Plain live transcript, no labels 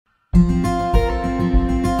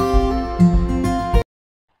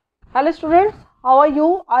Hello students, how are you?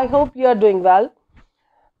 I hope you are doing well.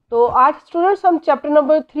 तो आज students हम chapter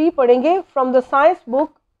number 3 पढ़ेंगे from the science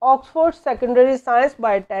book Oxford secondary science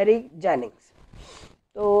by Terry Jennings.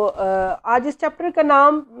 तो आज इस chapter का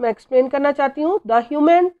नाम मैं एक्सप्लेन करना चाहती हूँ, the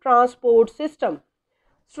human transport system.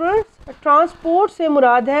 Students, transport से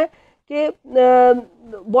मुराद है कि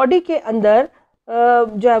बॉडी के अंदर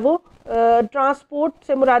जो है वो ट्रांसपोर्ट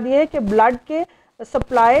से मुराद ये है कि ब्लड के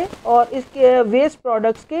सप्लाई और इसके वेस्ट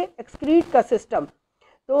प्रोडक्ट्स के एक्सक्रीट का सिस्टम।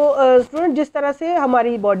 तो स्टूडेंट, जिस तरह से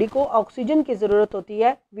हमारी बॉडी को ऑक्सीजन की ज़रूरत होती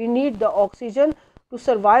है, we need the oxygen to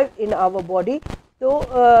survive in our body. तो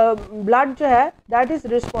ब्लड जो है that is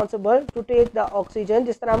responsible to take the oxygen.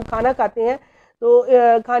 जिस तरह हम खाना खाते हैं तो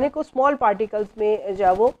खाने को स्मॉल पार्टिकल्स में जो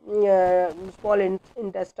है वो स्मॉल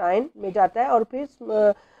इंटेस्टाइन में जाता है और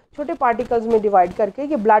फिर छोटे पार्टिकल्स में डिवाइड करके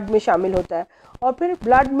ये ब्लड में शामिल होता है और फिर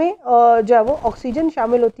ब्लड में जो है वो ऑक्सीजन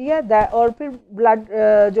शामिल होती है और फिर ब्लड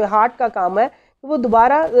जो हार्ट का काम है वो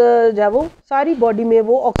दोबारा जो है वो सारी बॉडी में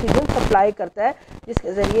वो ऑक्सीजन सप्लाई करता है,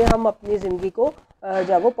 जिसके ज़रिए हम अपनी ज़िंदगी को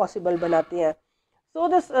जो है वो पॉसिबल बनाते हैं। सो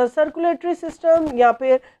द सर्कुलेटरी सिस्टम या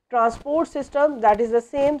फिर transport system that is the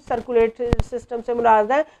same. Circulatory system से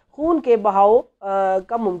मुराद है खून के बहाव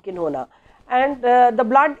का मुमकिन होना। And the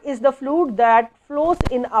blood is the fluid that flows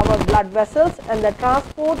in our blood vessels and that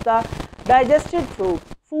transport the digested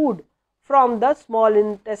food from the small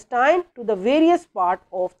intestine to the various part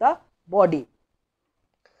of the body.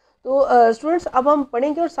 तो students, अब हम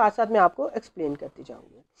पढ़ेंगे और साथ साथ मैं आपको एक्सप्लेन करती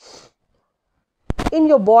जाऊंगी।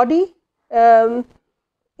 In your body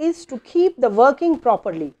is to keep the working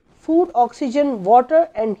properly. Food, oxygen, water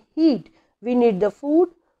and heat. We need the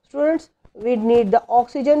food, students. We need the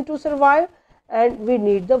oxygen to survive. And we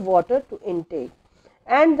need the water to intake,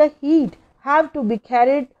 and the heat have to be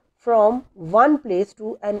carried from one place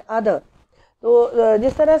to another. तो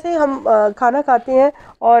जिस तरह से हम खाना खाते हैं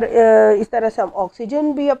और इस तरह से हम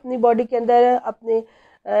ऑक्सीजन भी अपनी बॉडी के अंदर अपने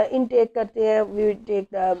इनटेक करते हैं, वी टेक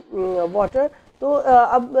द वाटर। तो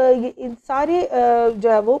अब इन सारे जो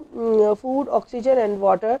है वो food, oxygen and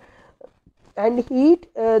water and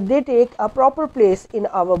heat they take a proper place in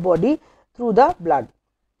our body through the blood.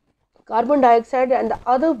 Carbon dioxide and the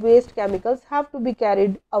other waste chemicals have to be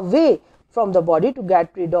carried away from the body to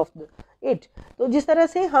get rid of it. तो जिस तरह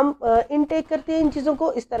से हम intake करते हैं इन चीज़ों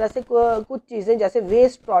को, इस तरह से कुछ चीज़ें जैसे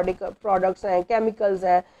वेस्ट प्रोडक्ट्स हैं, केमिकल्स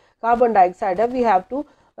हैं, कार्बन डाइऑक्साइड है, we have to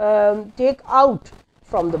take out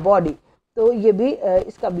from the body. तो ये भी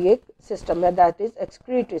इसका भी एक सिस्टम है, that is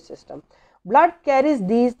excretory system. Blood carries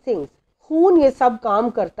these things. खून ये सब काम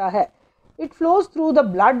करता है. It flows through the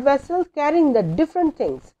blood vessels carrying the different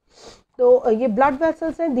things. तो ये ब्लड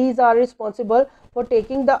वेसल्स हैं, these are responsible for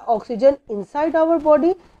taking the oxygen inside our body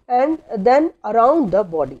and then around the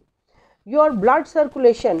body. Your blood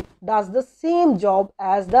circulation does the same job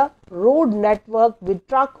as the road network with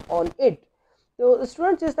truck on it. तो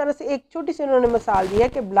students, इस तरह से एक छोटी सी उन्होंने मिसाल दी है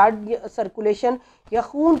कि ब्लड सर्कुलेशन या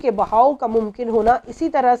खून के बहाव का मुमकिन होना इसी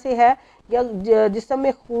तरह से है, या जिस्म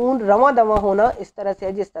में खून रवां दवा होना इस तरह से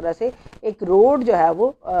है जिस तरह से एक रोड जो है वो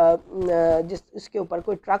इसके ऊपर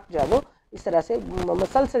कोई ट्रक जो है वो इस तरह से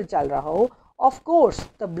मसलसल चल रहा हो. Of course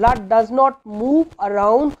the blood does not move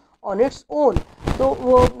around on its own. तो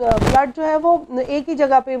वो ब्लड जो है वो एक ही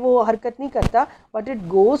जगह पे वो हरकत नहीं करता, but it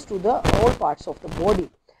goes to the all parts of the body.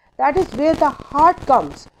 That is where the heart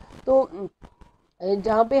comes. तो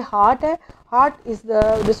जहाँ पे हार्ट है, heart is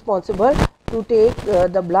the responsible to take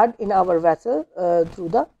the blood in our vessel through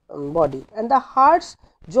the body, and the heart's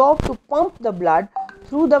job to pump the blood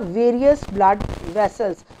through the various blood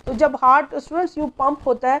vessels. तो जब heart students यूँ pump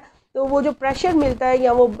होता है तो वो जो pressure मिलता है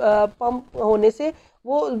या वो पंप होने से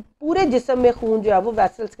वो पूरे जिस्म में खून जो है वो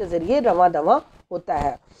वेसल्स के ज़रिए रवां दवा होता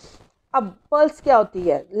है. अब पल्स क्या होती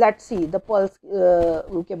है? लेट्स सी द पल्स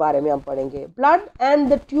के बारे में हम पढ़ेंगे. ब्लड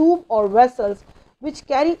एंड द ट्यूब और vessels which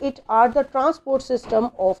carry it are the transport system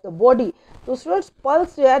of the body. तो स्टूडेंट्स,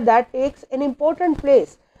 पल्स जो है that takes an important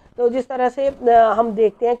place. तो जिस तरह से हम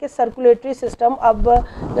देखते हैं कि सर्कुलेटरी सिस्टम अब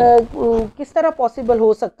किस तरह पॉसिबल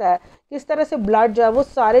हो सकता है, किस तरह से ब्लड जो है वो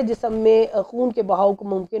सारे जिस्म में खून के बहाव को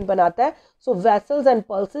मुमकिन बनाता है. सो vessels and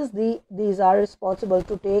pulses these are responsible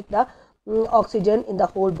to take the oxygen in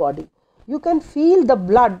the whole body. You can feel the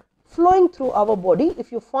blood flowing through our body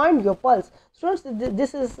if you find your pulse. Students,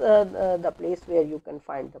 this is the place where you can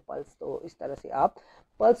find the pulse. तो इस तरह से आप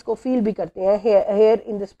pulse को feel भी करते हैं. here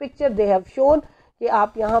in this picture they have shown कि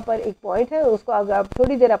आप यहाँ पर एक पॉइंट है, उसको अगर आप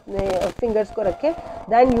थोड़ी देर अपने फिंगर्स को रखें,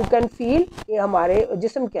 then you can feel कि हमारे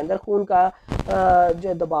जिस्म के अंदर खून का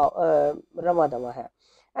जो दबाव रवा दवा है.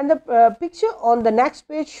 And the picture on the next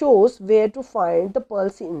page shows where to find the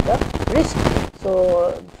pulse in the wrist. So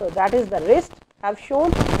that is the wrist. have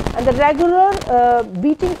shown, and the regular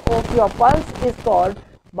beating of your pulse is caused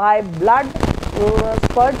by blood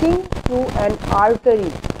spurting through an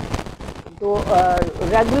artery. तो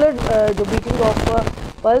regular जो beating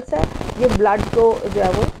of pulse है ये blood को जो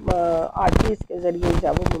है वो arteries के ज़रिए जो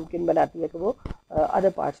है वो मुमकिन बनाती है कि वो अदर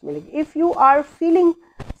पार्ट्स में लगे. If you are feeling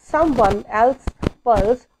someone else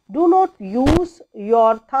pulse, do not use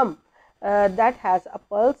your thumb that has a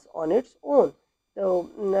pulse on its own. तो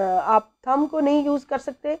आप थंब को नहीं यूज़ कर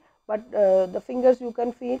सकते, but the fingers you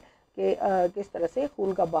can feel कि किस तरह से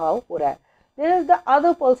खून का बहाव हो रहा है. There is the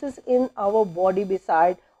other pulses in our body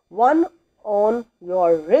beside one on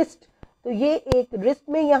your wrist. तो ये एक रिस्ट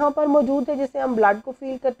में यहाँ पर मौजूद है जिससे हम ब्लड को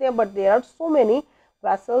फील करते हैं, but there are so many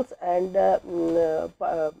vessels and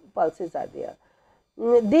pulses are there.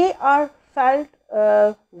 They are felt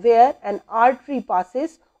where N artery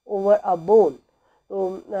passes over a bone.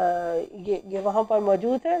 तो ये वहाँ पर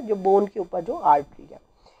मौजूद है जो बोन के ऊपर जो आर्टरी है.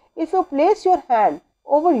 If you place your hand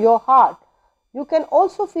over your heart, you can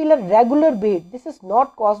also feel a regular beat. This is not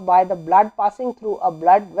caused by the blood passing through a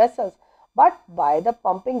blood vessels, but by the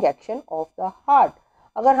pumping action of the heart.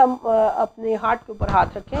 अगर हम अपने heart के ऊपर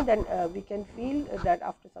हाथ रखें, then we can feel that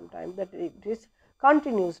after some time that it is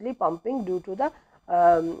continuously pumping due to the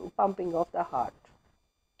pumping of the heart.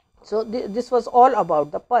 So this was all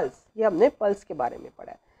about the pulse. ये हमने pulse के बारे में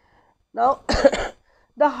पढ़ा. Now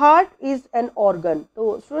the heart is an organ. तो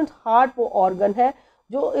students, heart वो organ है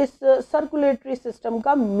जो इस सर्कुलेटरी सिस्टम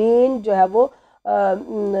का मेन जो है वो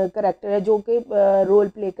करेक्टर है, जो कि रोल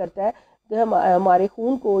प्ले करता है कि हमारे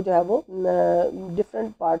खून को जो है वो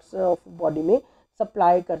डिफरेंट पार्ट्स ऑफ बॉडी में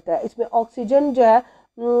सप्लाई करता है. इसमें ऑक्सीजन जो है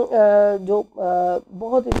जो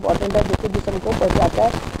बहुत इम्पॉर्टेंट है, जो कि जिस्म को पहुंचाता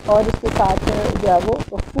है, और इसके साथ जो है वो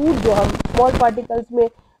फूड जो हम स्मॉल पार्टिकल्स में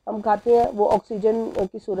हम खाते हैं वो ऑक्सीजन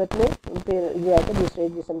की सूरत में फिर जो है कि दूसरे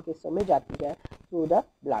जिस्म के हिस्सों में जाती है through the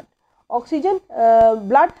blood. Oxygen,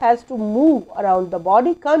 blood has to move around the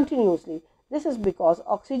body continuously. This is because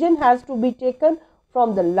oxygen has to be taken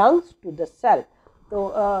from the lungs to the cell. तो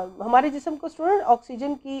हमारे जिस्म को स्टूडेंट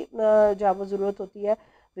ऑक्सीजन की जो है वो ज़रूरत होती है.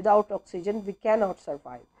 Without oxygen we can not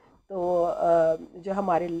survive. तो जो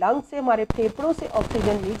हमारे लंग से, हमारे फेफड़ों से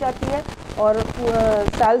ऑक्सीजन ली जाती है और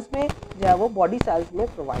सेल्स में जो है वो बॉडी सेल्स में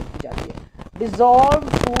प्रोवाइड की जाती है. Dissolve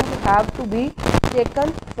food have to be taken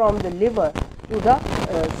from the liver to the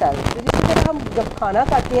cell. तो जिस तरह हम जब खाना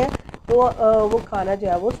खाते हैं तो वो खाना जो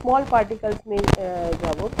है वो स्मॉल पार्टिकल्स में जो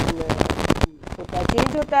है वो होता है,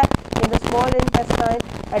 चेंज होता है in the small intestine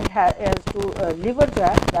and has to liver जो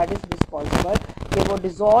है दैट इज़ रिस्पॉन्सिबल कि वो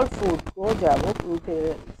डिज़ोल्व फूड को जो है वो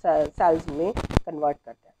फिर सेल्स में कन्वर्ट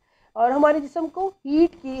करता है. और हमारे जिस्म को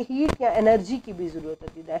हीट या एनर्जी की भी ज़रूरत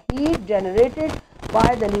होती है. Heat generated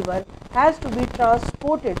by the liver has to be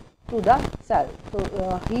transported to the cell. So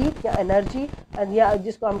heat या energy and या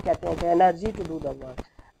जिसको हम कहते हैं कि energy to do the work,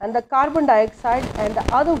 and the carbon dioxide and the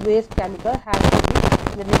other waste chemical have to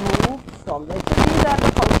be removed from the. So these are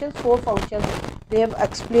the functions, 4 functions they have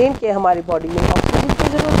explained कि हमारी body में oxygen की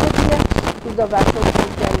ज़रूरत होती है. To the vessels we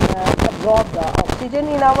can absorb the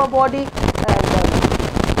oxygen in our body, and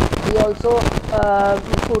we also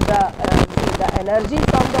put the energy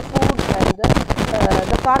from the food, and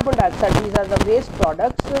the carbon dioxide. These are the waste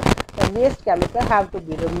products. The waste chemical have to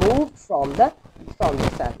be removed from the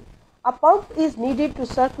cell. A pump is needed to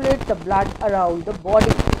circulate the blood around the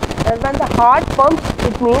body, and when the heart pumps,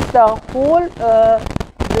 it means the whole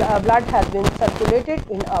blood has been circulated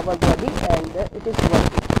in our body and it is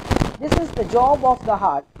working. This is the job of the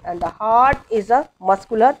heart, and the heart is a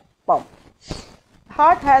muscular pump.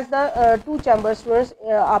 Heart has the 2 chambers.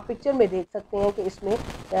 आप picture में देख सकते हैं कि इसमें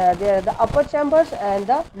there are the upper chambers and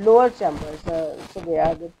the lower chambers. So there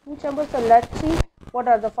are the 2 chambers. So let's see what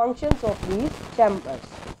are the functions of these chambers.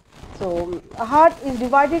 So a heart is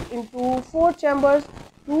divided into 4 chambers,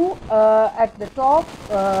 2 at the top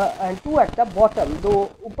and 2 at the bottom. 2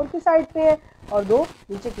 ऊपर की side पे हैं और 2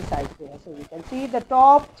 नीचे की side पे हैं. So we can see the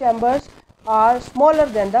top chambers are smaller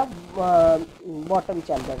than the bottom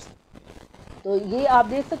chambers. तो ये आप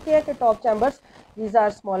देख सकते हैं कि top chambers these are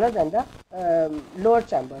smaller than the lower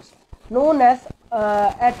chambers known as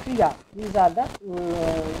atria. These are the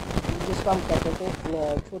जिसको हम कहते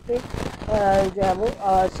हैं छोटे जो है वो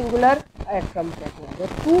सिंगुलर एट्रम कहते हैं. The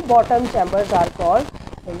 2 bottom chambers are called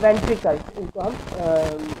ventricles. इनको हम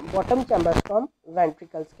bottom chambers को हम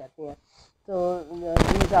ventricles कहते हैं. So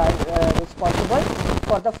these are responsible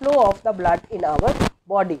for the flow of the blood in our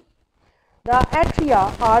body. The atria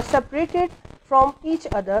are separated from each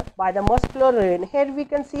other by the muscular vein. Here we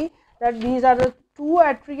can see that these are the 2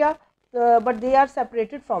 atria, but they are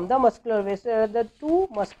separated from the muscular veins. There are the 2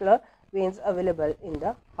 muscular veins available in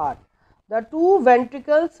the heart. The two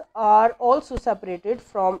ventricles are also separated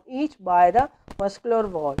from each by the muscular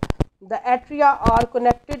wall. The atria are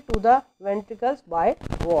connected to the ventricles by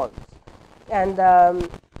walls, and the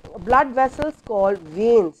blood vessels called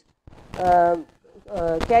veins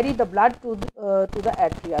carry the blood to the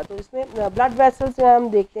atria. तो इसमें blood vessels हम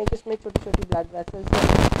देखते हैं कि इसमें छोटी छोटी blood vessels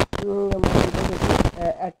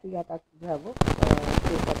atria तक जो है वो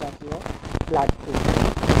देखा जाती है blood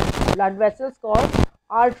को. Blood vessels called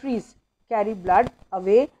arteries carry blood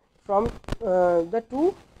away from the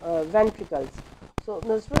two ventricles. So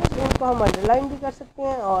students, इनको हम underline भी कर सकते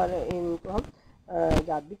हैं और इनको हम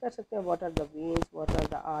याद भी कर सकते हैं. What are the veins, what are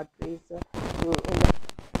the arteries?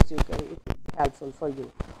 It is helpful for you.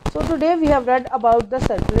 So today we have read about the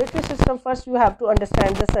circulatory system. First you have to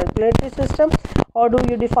understand the circulatory system. How do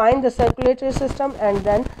you define the circulatory system, and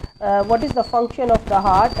then what is the function of the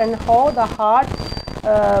heart, and how the heart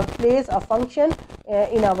plays a function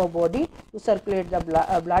in our body to circulate the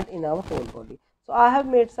blood in our whole body. So I have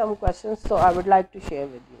made some questions, so I would like to share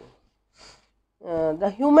with you. The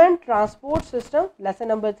human transport system, lesson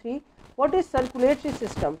number 3. What is circulatory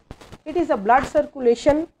system? It is a blood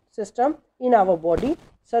circulation system in our body.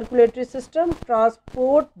 Circulatory system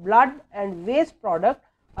transport blood and waste product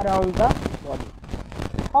around the body.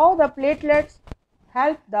 How the platelets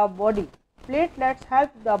help the body? Platelets help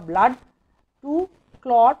the blood to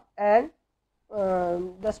clot and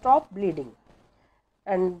the stop bleeding.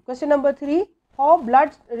 And question number 3, how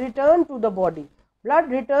blood return to the body? Blood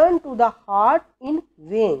return to the heart in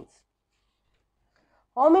veins.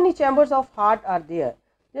 How many chambers of heart are there?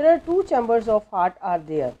 There are 2 chambers of heart are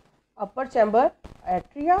there. Upper chamber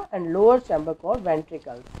atria and lower chamber called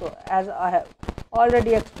ventricles. So as I have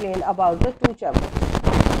already explained about the 2 chambers.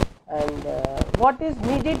 And what is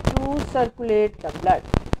needed to circulate the blood?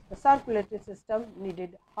 The circulatory system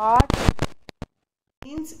needed heart,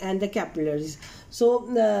 veins and the capillaries. So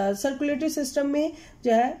circulatory system में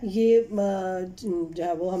जो है ये जो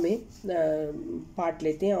है वो हमें part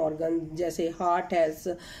लेते हैं organ, जैसे heart has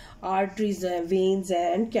arteries, veins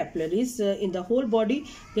and capillaries in the whole body.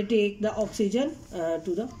 They take the oxygen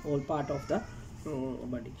to the whole part of the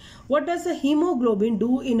body. What does the hemoglobin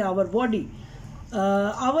do in our body?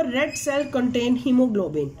 Our red cell contain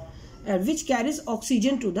hemoglobin which carries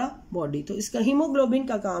oxygen to the body. तो इसका hemoglobin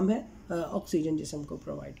का काम है oxygen जिस्म को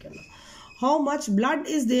provide करना. How much blood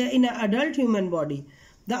is there in an adult human body?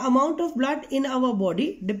 The amount of blood in our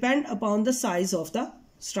body depend upon the size of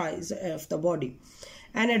the body.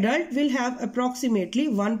 An adult will have approximately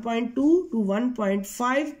 1.2 to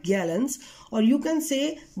 1.5 gallons, or you can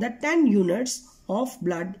say the 10 units of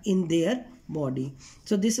blood in their body.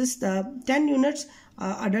 So this is the 10 units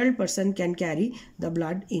adult person can carry the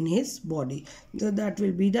blood in his body. So that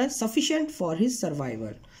will be the sufficient for his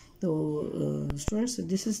survival. So students,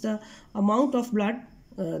 this is the amount of blood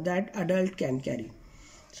that adult can carry.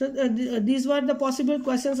 So these were the possible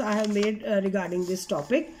questions I have made regarding this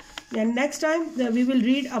topic. And next time we will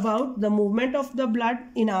read about the movement of the blood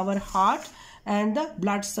in our heart and the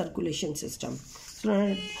blood circulation system.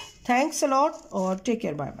 So thanks a lot, or take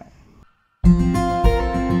care. Bye bye.